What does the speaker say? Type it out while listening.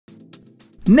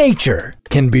Nature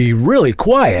can be really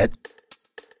quiet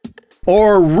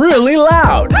or really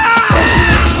loud.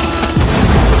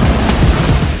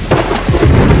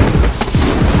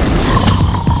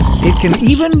 It can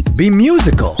even be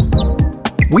musical.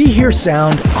 We hear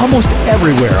sound almost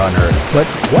everywhere on Earth, but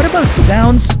what about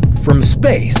sounds from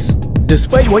space?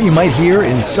 Despite what you might hear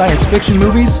in science fiction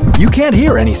movies, you can't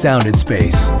hear any sound in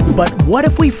space. But what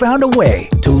if we found a way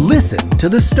to listen to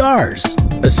the stars,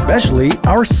 especially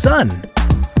our sun?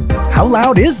 How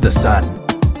loud is the sun?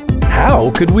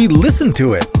 How could we listen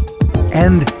to it?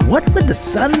 And what would the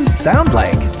sun sound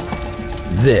like?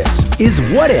 This is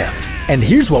What If, and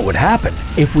here's what would happen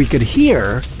if we could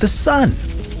hear the sun.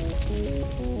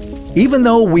 Even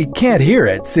though we can't hear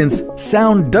it, since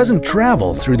sound doesn't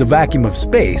travel through the vacuum of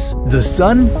space, the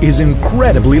sun is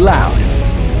incredibly loud.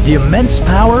 The immense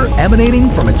power emanating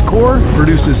from its core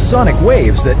produces sonic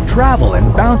waves that travel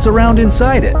and bounce around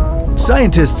inside it.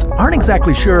 Scientists aren't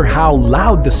exactly sure how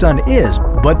loud the sun is,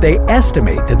 but they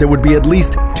estimate that there would be at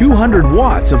least 200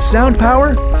 watts of sound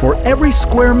power for every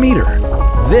square meter.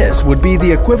 This would be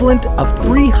the equivalent of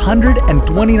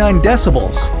 329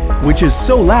 decibels, which is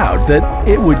so loud that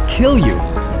it would kill you.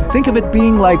 Think of it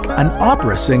being like an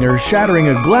opera singer shattering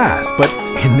a glass, but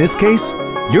in this case,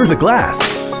 you're the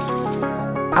glass.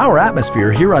 Our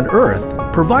atmosphere here on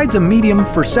Earth provides a medium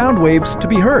for sound waves to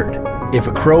be heard. If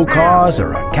a crow caws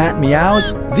or a cat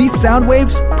meows, these sound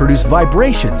waves produce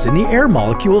vibrations in the air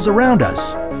molecules around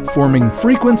us, forming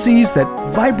frequencies that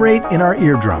vibrate in our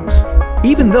eardrums.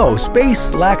 Even though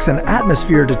space lacks an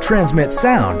atmosphere to transmit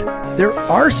sound, there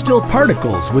are still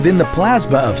particles within the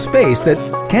plasma of space that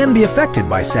can be affected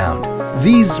by sound.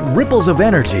 These ripples of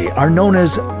energy are known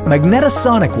as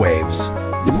magnetisonic waves.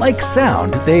 Like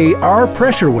sound, they are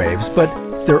pressure waves, but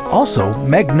they're also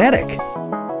magnetic.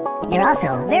 They're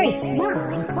also very small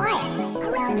and quiet,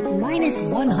 around minus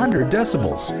 100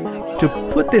 decibels. To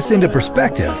put this into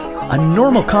perspective, a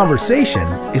normal conversation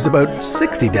is about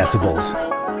 60 decibels.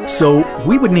 So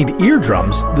we would need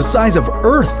eardrums the size of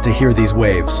Earth to hear these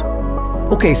waves.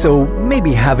 Okay, so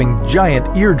maybe having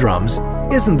giant eardrums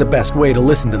isn't the best way to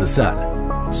listen to the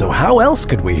sun. So how else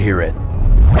could we hear it?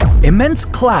 Immense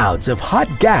clouds of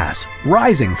hot gas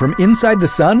rising from inside the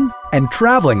sun and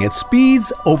traveling at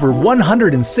speeds over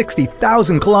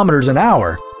 160,000 kilometers an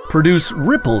hour produce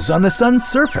ripples on the sun's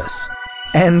surface.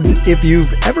 And if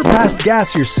you've ever passed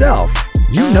gas yourself,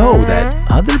 you know that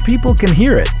other people can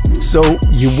hear it. So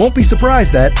you won't be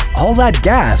surprised that all that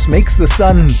gas makes the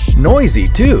sun noisy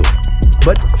too.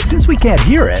 But since we can't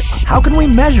hear it, how can we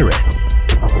measure it?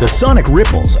 The sonic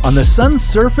ripples on the sun's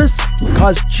surface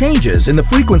cause changes in the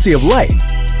frequency of light,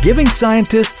 giving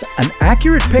scientists an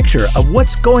accurate picture of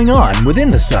what's going on within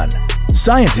the sun.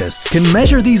 Scientists can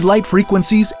measure these light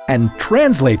frequencies and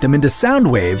translate them into sound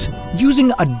waves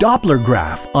using a Doppler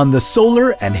graph on the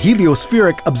Solar and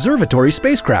Heliospheric Observatory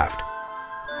spacecraft.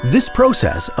 This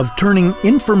process of turning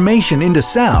information into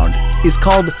sound is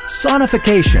called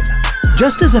sonification.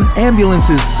 Just as an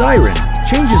ambulance's siren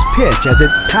changes pitch as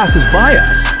it passes by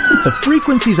us, the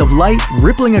frequencies of light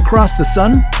rippling across the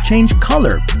sun change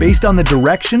color based on the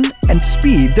direction and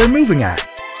speed they're moving at.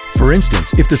 For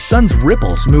instance, if the sun's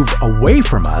ripples move away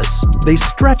from us, they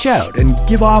stretch out and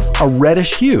give off a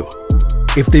reddish hue.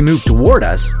 If they move toward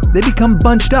us, they become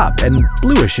bunched up and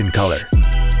bluish in color.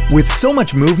 With so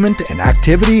much movement and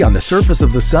activity on the surface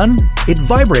of the sun, it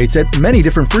vibrates at many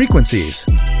different frequencies.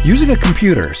 Using a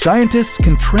computer, scientists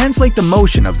can translate the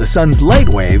motion of the sun's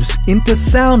light waves into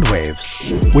sound waves,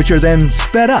 which are then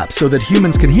sped up so that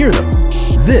humans can hear them.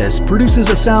 This produces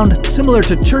a sound similar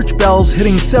to church bells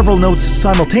hitting several notes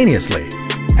simultaneously.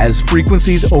 As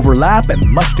frequencies overlap and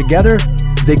mush together,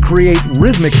 they create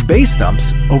rhythmic bass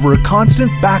thumps over a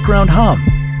constant background hum.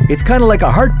 It's kind of like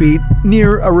a heartbeat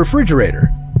near a refrigerator.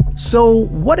 So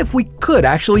what if we could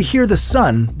actually hear the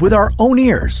sun with our own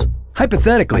ears?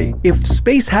 Hypothetically, if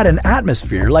space had an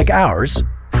atmosphere like ours,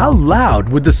 how loud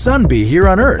would the sun be here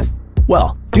on Earth?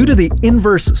 Well, due to the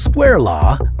inverse square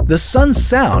law, the sun's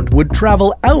sound would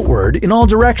travel outward in all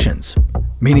directions,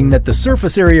 meaning that the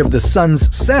surface area of the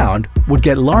sun's sound would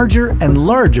get larger and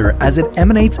larger as it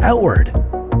emanates outward.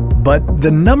 But the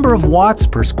number of watts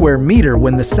per square meter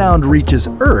when the sound reaches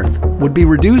Earth would be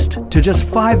reduced to just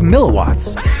 5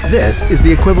 milliwatts. This is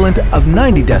the equivalent of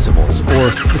 90 decibels,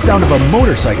 or the sound of a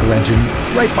motorcycle engine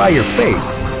right by your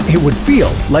face. It would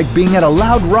feel like being at a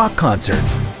loud rock concert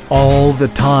all the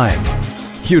time.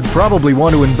 You'd probably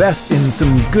want to invest in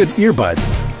some good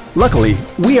earbuds. Luckily,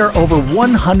 we are over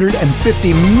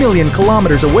 150 million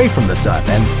kilometers away from the sun,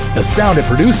 and the sound it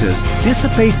produces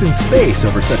dissipates in space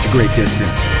over such a great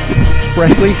distance.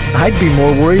 Frankly, I'd be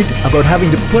more worried about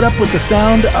having to put up with the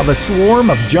sound of a swarm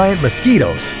of giant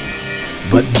mosquitoes.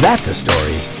 But that's a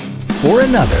story for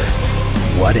another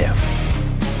What If.